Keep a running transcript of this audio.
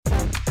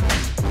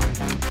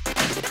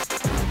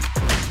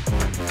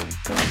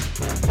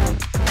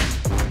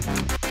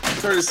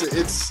Curtis,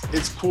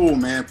 it's cool,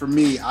 man. For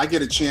me, I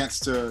get a chance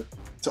to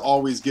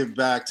always give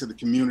back to the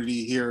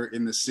community here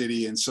in the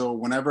city. And so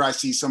whenever I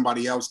see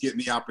somebody else getting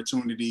the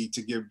opportunity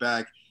to give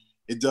back,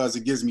 it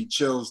gives me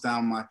chills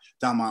down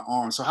my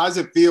arm. So how does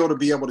it feel to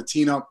be able to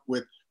team up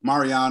with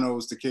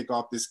Mariano's to kick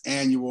off this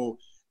annual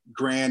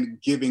grand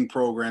giving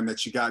program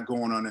that you got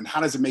going on? And how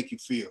does it make you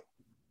feel?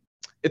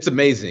 It's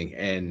amazing.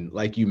 And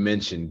like you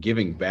mentioned,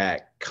 giving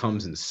back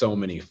comes in so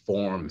many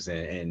forms.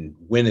 And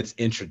when it's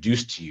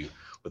introduced to you,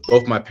 with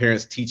both my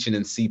parents teaching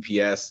in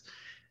CPS,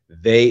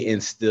 they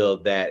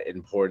instilled that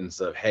importance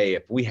of, hey,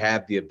 if we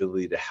have the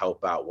ability to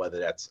help out, whether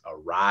that's a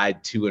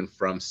ride to and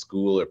from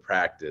school or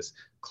practice,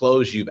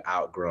 clothes you've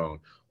outgrown,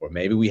 or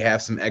maybe we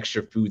have some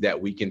extra food that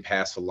we can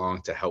pass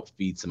along to help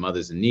feed some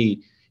others in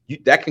need,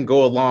 that can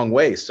go a long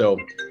way. So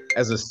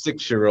as a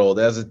 6-year-old,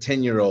 as a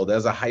 10-year-old,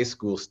 as a high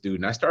school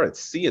student, I started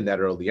seeing that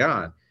early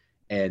on.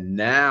 And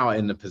now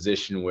in the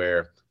position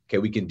where, okay,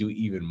 we can do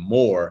even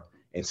more.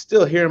 And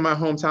still here in my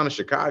hometown of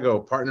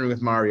Chicago, partnering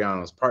with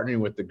Mariano's, partnering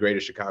with the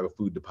Greater Chicago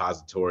Food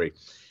Depository,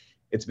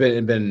 it's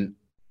been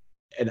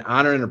an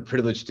honor and a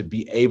privilege to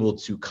be able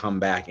to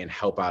come back and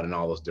help out in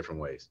all those different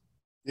ways.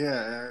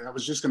 Yeah, I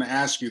was just going to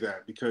ask you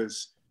that,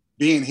 because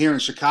being here in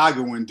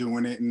Chicago and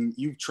doing it, and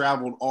you've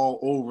traveled all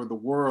over the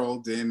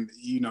world, and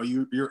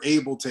you're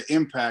able to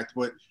impact,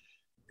 but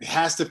it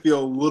has to feel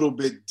a little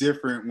bit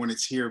different when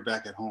it's here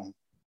back at home.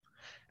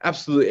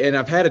 Absolutely. And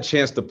I've had a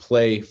chance to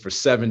play for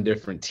 7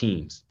 different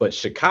teams, but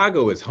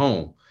Chicago is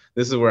home.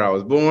 This is where I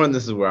was born.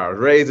 This is where I was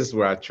raised. This is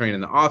where I train in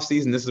the off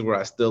season. This is where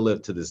I still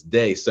live to this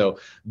day. So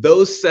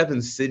those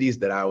 7 cities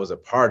that I was a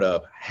part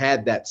of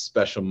had that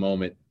special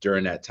moment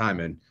during that time.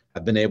 And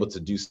I've been able to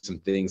do some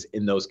things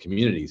in those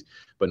communities.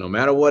 But no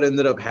matter what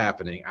ended up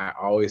happening, I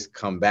always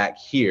come back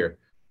here,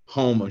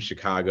 home of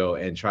Chicago,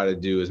 and try to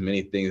do as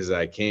many things as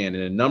I can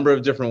in a number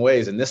of different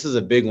ways. And this is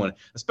a big one,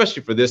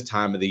 especially for this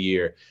time of the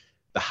year.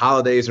 The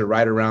holidays are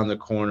right around the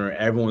corner.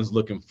 Everyone's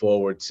looking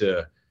forward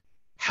to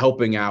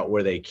helping out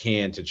where they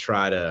can to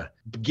try to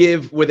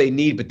give where they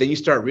need. But then you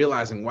start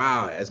realizing,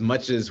 wow, as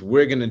much as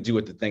we're going to do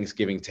at the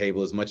Thanksgiving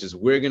table, as much as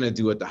we're going to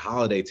do at the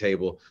holiday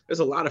table,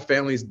 there's a lot of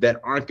families that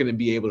aren't going to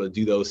be able to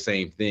do those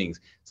same things.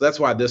 So that's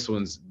why this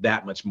one's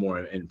that much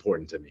more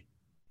important to me.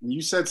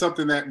 You said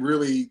something that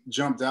really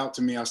jumped out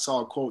to me. I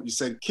saw a quote. You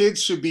said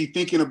kids should be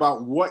thinking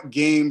about what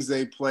games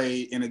they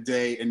play in a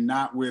day and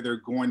not where they're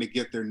going to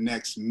get their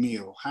next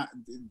meal.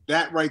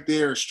 That right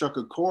there struck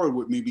a chord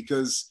with me,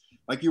 because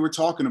like you were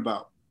talking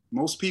about,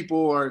 most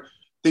people are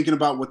thinking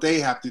about what they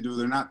have to do.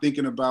 They're not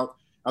thinking about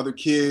other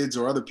kids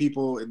or other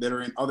people that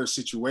are in other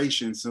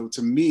situations. So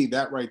to me,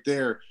 that right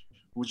there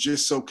was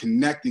just so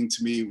connecting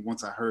to me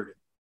once I heard it.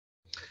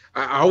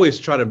 I always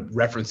try to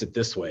reference it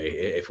this way.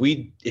 If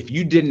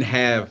you didn't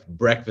have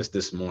breakfast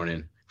this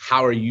morning,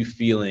 how are you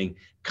feeling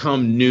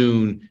come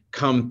noon,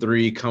 come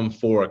 3, come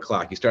 4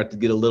 o'clock? You start to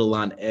get a little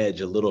on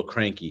edge, a little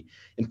cranky.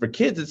 And for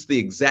kids, it's the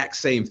exact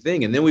same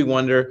thing. And then we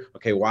wonder,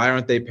 okay, why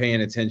aren't they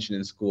paying attention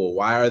in school?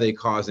 Why are they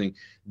causing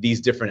these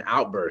different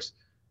outbursts?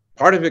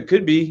 Part of it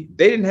could be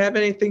they didn't have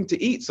anything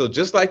to eat. So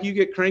just like you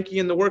get cranky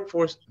in the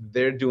workforce,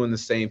 they're doing the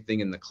same thing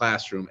in the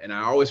classroom. And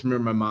I always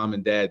remember my mom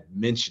and dad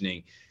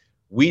mentioning,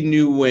 we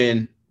knew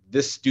when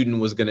this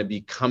student was going to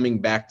be coming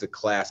back to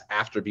class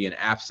after being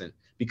absent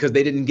because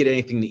they didn't get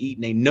anything to eat,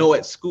 and they know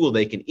at school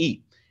they can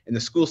eat. And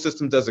the school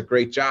system does a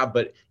great job.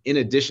 But in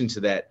addition to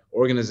that,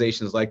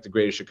 organizations like the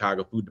Greater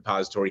Chicago Food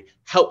Depository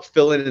help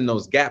fill in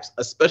those gaps,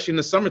 especially in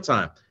the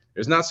summertime.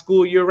 There's not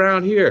school year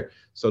round here.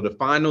 So to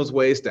find those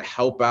ways to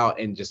help out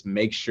and just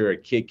make sure a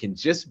kid can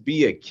just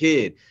be a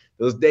kid.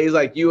 Those days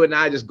like you and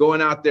I just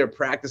going out there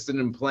practicing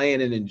and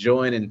playing and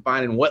enjoying and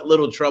finding what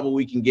little trouble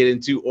we can get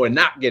into or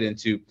not get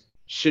into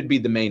should be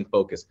the main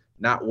focus,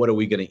 not what are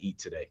we going to eat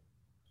today.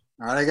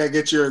 All right, I got to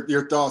get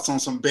your thoughts on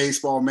some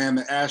baseball, man.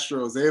 The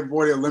Astros, they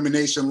avoided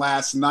elimination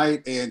last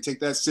night and take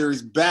that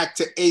series back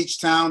to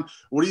H-Town.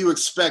 What are you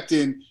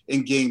expecting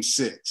in Game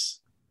 6?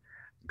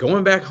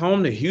 Going back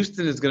home to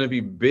Houston is going to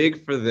be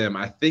big for them.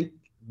 I think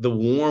the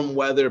warm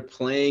weather,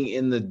 playing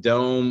in the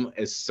dome,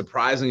 as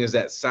surprising as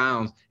that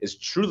sounds, is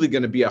truly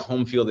going to be a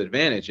home field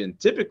advantage. And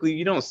typically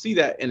you don't see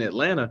that in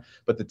Atlanta,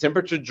 but the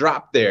temperature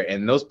dropped there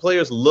and those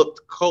players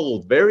looked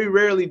cold. Very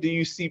rarely do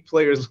you see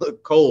players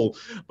look cold,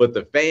 but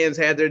the fans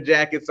had their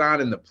jackets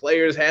on and the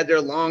players had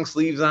their long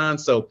sleeves on.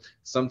 So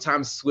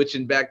sometimes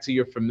switching back to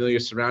your familiar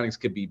surroundings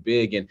could be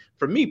big. And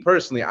for me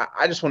personally,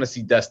 I just want to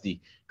see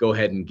Dusty go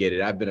ahead and get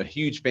it. I've been a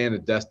huge fan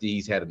of Dusty.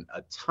 He's had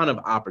a ton of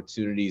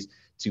opportunities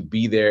to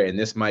be there, and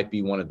this might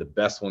be one of the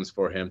best ones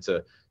for him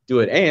to do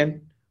it. And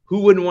who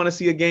wouldn't want to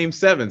see a Game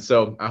 7?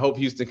 So I hope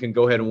Houston can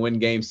go ahead and win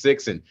Game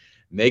 6 and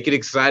make it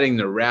exciting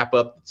to wrap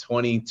up the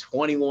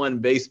 2021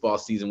 baseball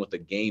season with a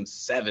Game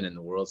 7 in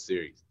the World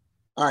Series.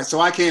 All right, so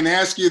I can't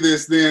ask you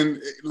this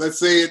then. Let's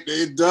say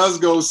it does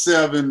go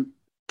 7.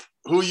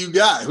 Who you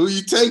got? Who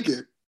you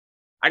taking?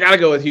 I got to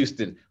go with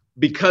Houston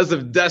because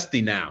of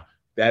Dusty now.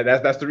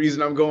 That's the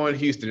reason I'm going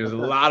Houston. There's a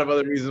lot of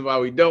other reasons why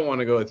we don't want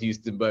to go with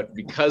Houston, but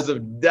because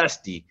of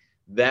Dusty,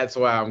 that's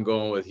why I'm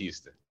going with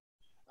Houston.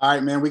 All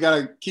right, man, we got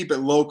to keep it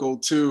local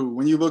too.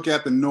 When you look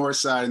at the north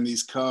side and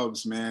these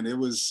Cubs, man, it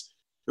was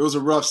a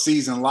rough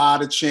season, a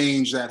lot of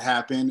change that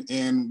happened,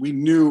 and we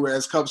knew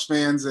as Cubs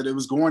fans that it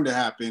was going to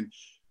happen.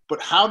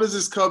 But how does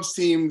this Cubs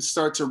team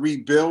start to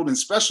rebuild, and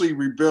especially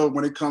rebuild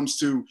when it comes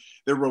to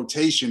their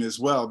rotation as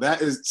well?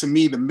 That is, to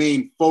me, the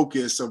main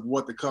focus of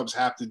what the Cubs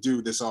have to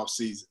do this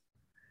offseason.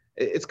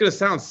 It's going to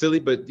sound silly,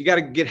 but you got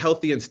to get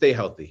healthy and stay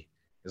healthy.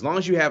 As long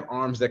as you have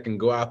arms that can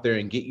go out there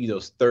and get you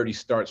those 30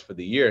 starts for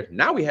the year,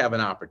 now we have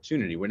an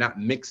opportunity. We're not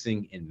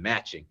mixing and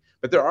matching.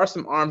 But there are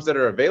some arms that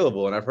are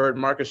available, and I've heard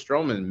Marcus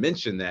Stroman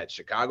mention that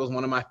Chicago's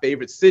one of my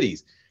favorite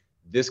cities.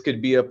 This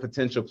could be a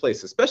potential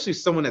place, especially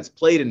someone that's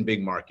played in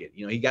big market.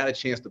 You know, he got a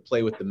chance to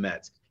play with the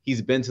Mets.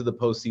 He's been to the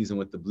postseason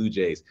with the Blue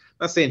Jays.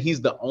 I'm not saying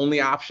he's the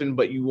only option,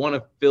 but you want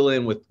to fill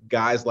in with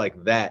guys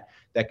like that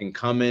can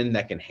come in,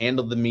 that can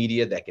handle the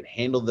media, that can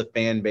handle the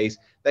fan base,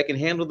 that can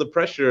handle the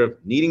pressure of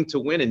needing to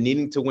win and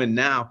needing to win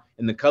now.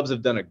 And the Cubs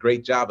have done a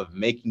great job of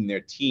making their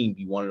team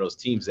be one of those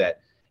teams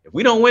that if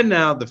we don't win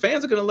now, the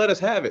fans are going to let us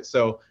have it.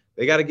 So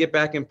they got to get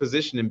back in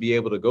position and be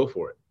able to go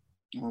for it.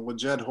 Well, with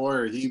Jed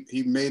Hoyer,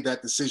 he made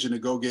that decision to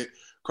go get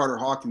Carter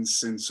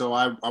Hawkinson. So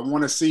I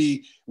want to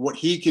see what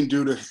he can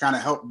do to kind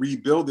of help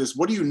rebuild this.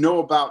 What do you know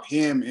about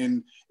him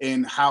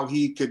and how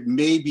he could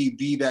maybe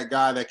be that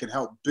guy that could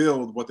help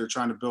build what they're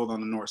trying to build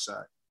on the north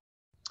side?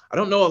 I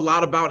don't know a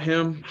lot about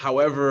him.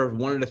 However,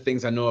 one of the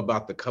things I know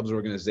about the Cubs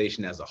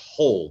organization as a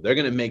whole, they're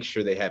going to make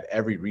sure they have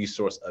every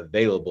resource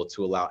available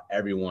to allow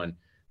everyone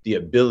the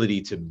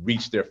ability to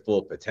reach their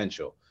full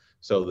potential.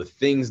 So the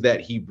things that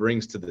he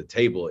brings to the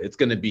table, it's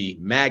going to be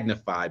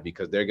magnified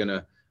because they're going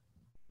to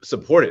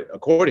support it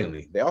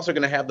accordingly. They also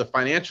going to have the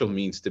financial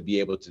means to be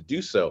able to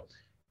do so.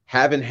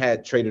 Haven't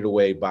had traded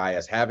away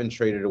Baez, haven't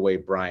traded away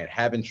Bryant,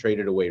 haven't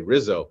traded away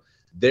Rizzo.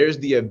 There's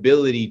the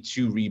ability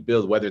to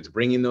rebuild, whether it's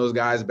bringing those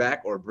guys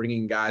back or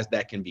bringing guys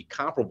that can be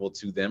comparable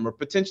to them or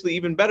potentially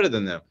even better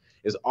than them,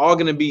 is all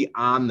going to be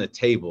on the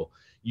table.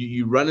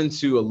 You run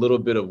into a little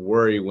bit of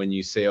worry when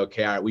you say,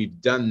 okay, all right, we've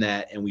done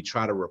that, and we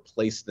try to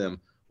replace them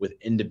with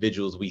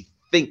individuals we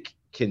think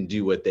can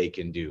do what they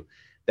can do.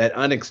 That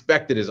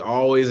unexpected is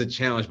always a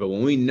challenge, but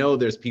when we know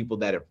there's people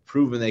that have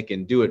proven they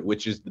can do it,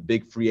 which is the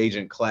big free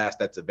agent class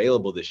that's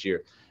available this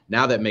year,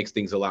 now that makes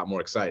things a lot more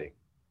exciting.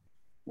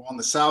 Well, on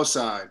the south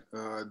side,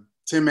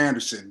 Tim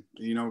Anderson,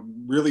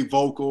 really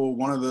vocal,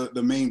 one of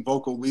the main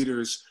vocal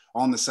leaders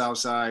on the south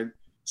side,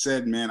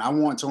 said, man, I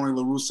want Tony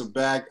La Russa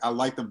back. I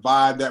like the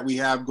vibe that we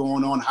have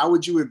going on. How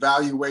would you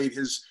evaluate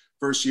his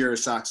first year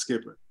as Sox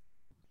skipper?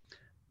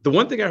 The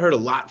one thing I heard a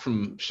lot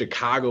from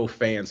Chicago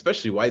fans,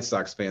 especially White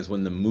Sox fans,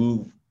 when the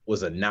move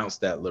was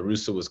announced that La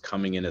Russa was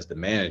coming in as the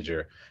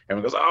manager,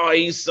 everyone goes, oh,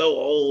 he's so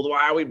old.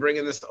 Why are we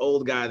bringing this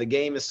old guy? The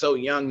game is so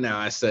young now.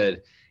 I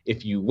said,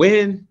 if you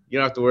win, you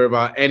don't have to worry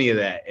about any of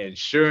that. And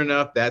sure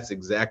enough, that's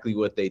exactly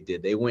what they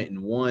did. They went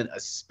and won,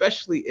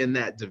 especially in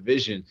that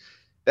division.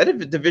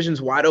 That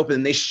division's wide open,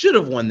 and they should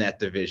have won that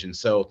division.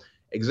 So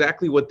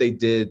exactly what they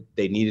did,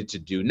 they needed to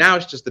do. Now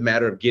it's just a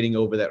matter of getting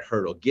over that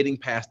hurdle, getting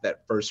past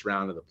that first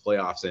round of the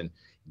playoffs and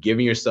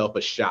giving yourself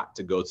a shot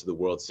to go to the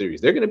World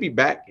Series. They're going to be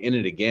back in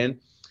it again.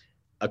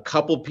 A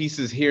couple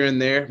pieces here and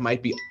there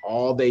might be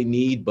all they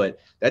need, but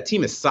that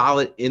team is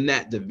solid in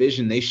that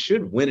division. They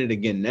should win it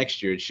again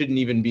next year. It shouldn't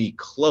even be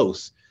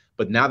close,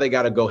 but now they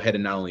got to go ahead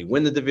and not only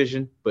win the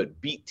division, but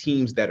beat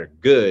teams that are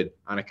good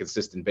on a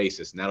consistent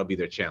basis, and that'll be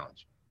their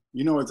challenge.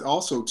 It's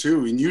also,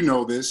 too, and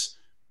this,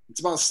 it's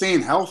about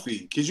staying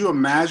healthy. Could you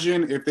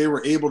imagine if they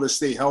were able to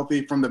stay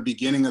healthy from the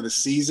beginning of the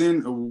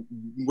season,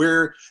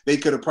 where they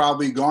could have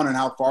probably gone and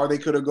how far they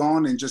could have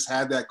gone and just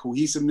had that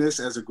cohesiveness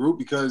as a group?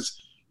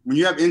 Because when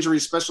you have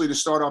injuries, especially to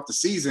start off the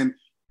season,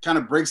 kind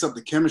of breaks up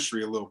the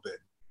chemistry a little bit.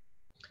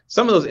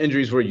 Some of those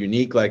injuries were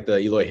unique, like the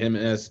Eloy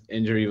Jimenez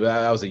injury.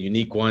 That was a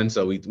unique one.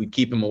 So we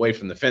keep him away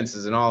from the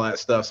fences and all that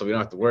stuff, so we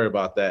don't have to worry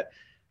about that.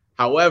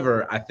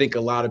 However, I think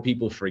a lot of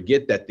people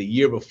forget that the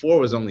year before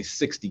was only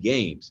 60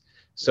 games.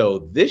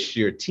 So this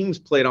year, teams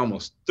played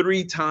almost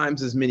 3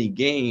 times as many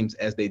games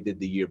as they did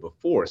the year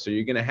before. So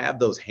you're going to have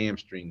those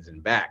hamstrings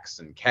and backs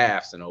and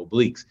calves and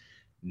obliques.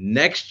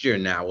 Next year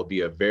now will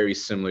be a very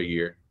similar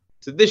year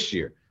to this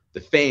year.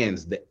 The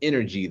fans, the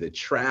energy, the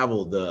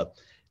travel, the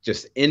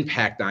just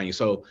impact on you.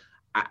 So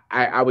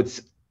I would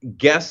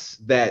guess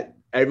that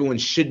everyone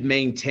should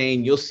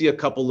maintain. You'll see a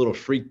couple little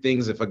freak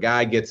things. If a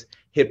guy gets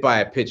hit by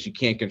a pitch, you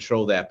can't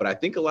control that. But I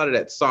think a lot of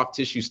that soft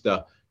tissue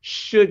stuff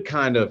should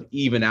kind of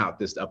even out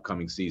this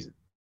upcoming season.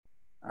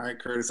 All right,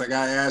 Curtis, I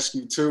got to ask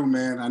you too,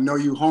 man. I know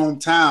you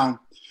hometown.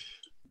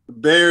 The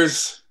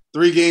Bears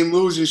 3-game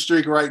losing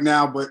streak right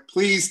now, but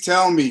please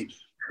tell me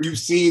you've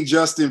seen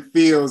Justin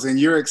Fields and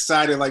you're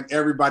excited like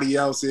everybody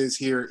else is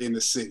here in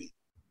the city.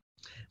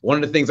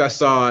 One of the things I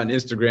saw on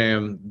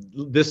Instagram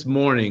this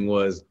morning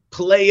was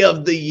play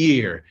of the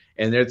year.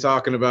 And they're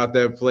talking about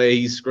that play.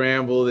 He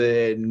scrambled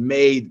and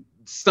made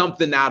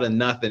something out of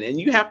nothing. And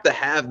you have to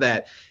have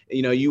that,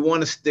 you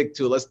want to stick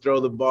to it. Let's throw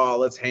the ball.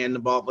 Let's hand the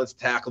ball. Let's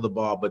tackle the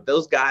ball. But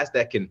those guys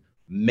that can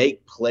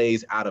make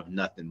plays out of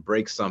nothing,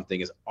 break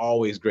something is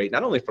always great,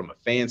 not only from a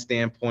fan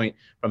standpoint,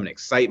 from an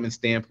excitement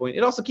standpoint.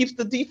 It also keeps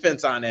the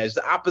defense on edge,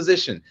 the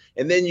opposition,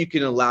 and then you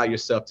can allow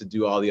yourself to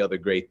do all the other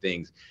great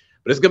things.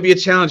 But it's going to be a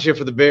challenge here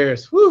for the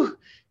Bears. Whew,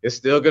 it's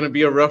still going to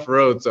be a rough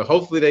road. So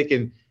hopefully they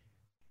can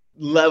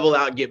level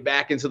out, get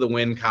back into the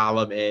win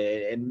column,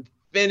 and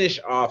finish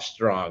off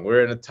strong.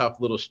 We're in a tough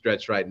little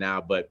stretch right now,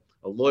 but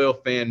a loyal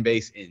fan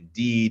base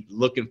indeed,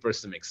 looking for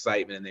some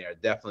excitement, and they are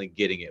definitely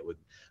getting it with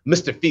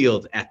Mr.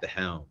 Fields at the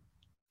helm.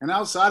 And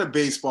outside of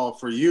baseball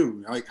for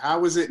you, like,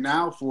 how is it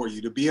now for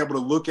you to be able to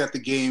look at the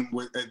game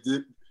with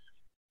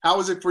how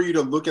is it for you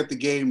to look at the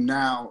game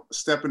now,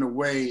 stepping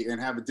away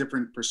and have a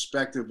different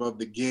perspective of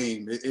the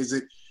game? Is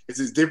it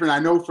different? I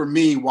know for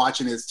me,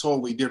 watching it's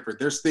totally different.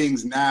 There's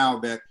things now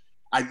that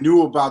I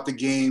knew about the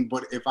game,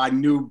 but if I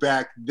knew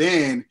back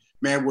then,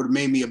 man, would have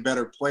made me a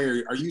better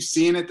player. Are you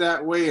seeing it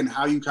that way, and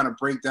how you kind of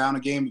break down a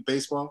game of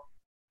baseball?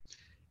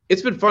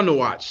 It's been fun to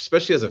watch,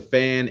 especially as a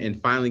fan,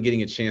 and finally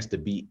getting a chance to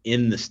be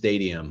in the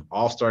stadium.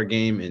 All-Star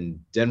game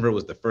in Denver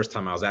was the first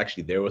time I was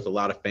actually there with a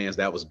lot of fans.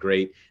 That was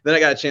great. Then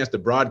I got a chance to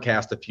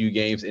broadcast a few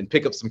games and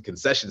pick up some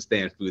concession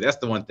stand food. That's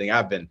the one thing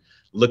I've been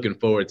looking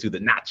forward to, the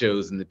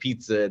nachos and the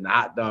pizza and the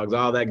hot dogs,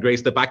 all that great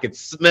stuff I could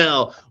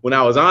smell when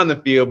I was on the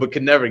field but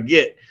could never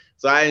get.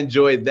 So I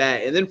enjoyed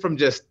that. And then from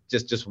just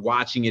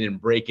watching it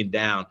and breaking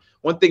down,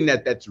 one thing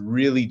that's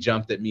really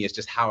jumped at me is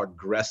just how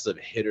aggressive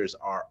hitters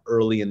are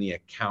early in the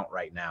account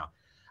right now.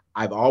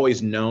 I've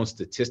always known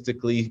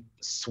statistically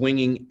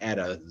swinging at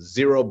a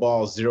 0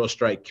 ball, 0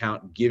 strike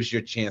count gives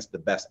your chance the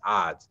best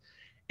odds.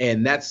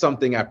 And that's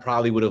something I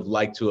probably would have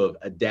liked to have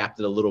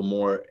adapted a little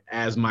more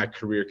as my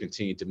career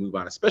continued to move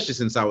on, especially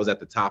since I was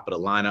at the top of the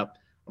lineup.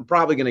 I'm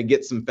probably going to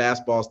get some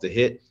fastballs to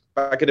hit. If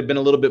I could have been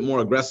a little bit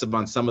more aggressive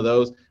on some of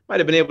those, might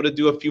have been able to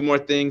do a few more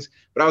things,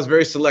 but I was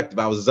very selective.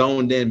 I was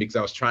zoned in because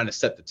I was trying to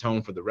set the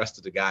tone for the rest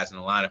of the guys in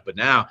the lineup. But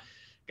now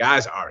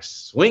guys are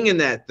swinging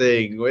that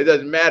thing. It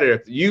doesn't matter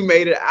if you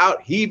made it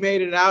out, he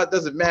made it out. It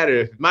doesn't matter.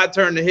 If it's my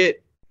turn to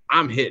hit,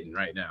 I'm hitting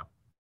right now.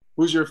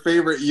 Who's your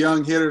favorite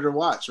young hitter to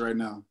watch right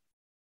now?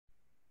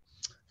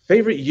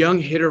 Favorite young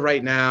hitter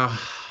right now?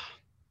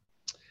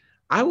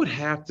 I would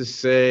have to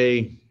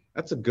say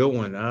that's a good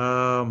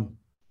one.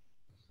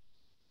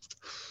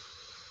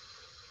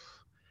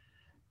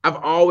 I've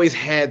always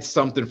had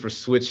something for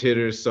switch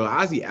hitters, so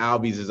Ozzie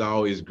Albies is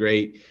always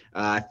great.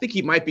 I think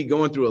he might be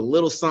going through a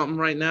little something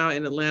right now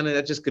in Atlanta.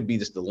 That just could be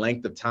just the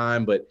length of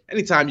time, but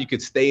anytime you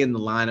could stay in the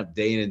lineup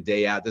day in and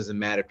day out, doesn't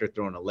matter if they're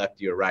throwing a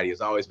lefty or righty, it's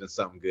always been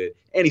something good.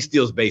 And he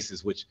steals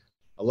bases, which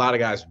a lot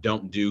of guys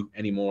don't do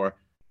anymore.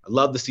 I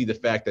love to see the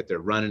fact that they're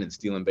running and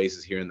stealing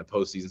bases here in the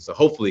postseason, so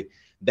hopefully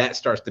that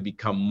starts to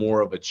become more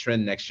of a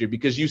trend next year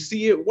because you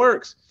see it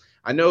works.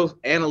 I know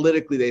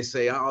analytically they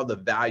say, oh, the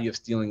value of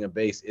stealing a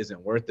base isn't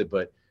worth it,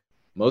 but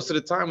most of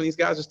the time when these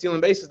guys are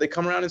stealing bases, they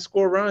come around and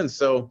score runs.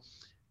 So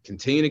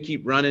continue to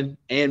keep running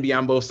and be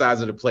on both sides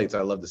of the plate. So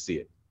I love to see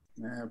it.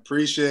 Man,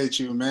 appreciate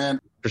you,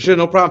 man. For sure,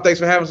 no problem. Thanks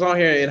for having us on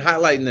here and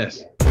highlighting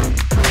this.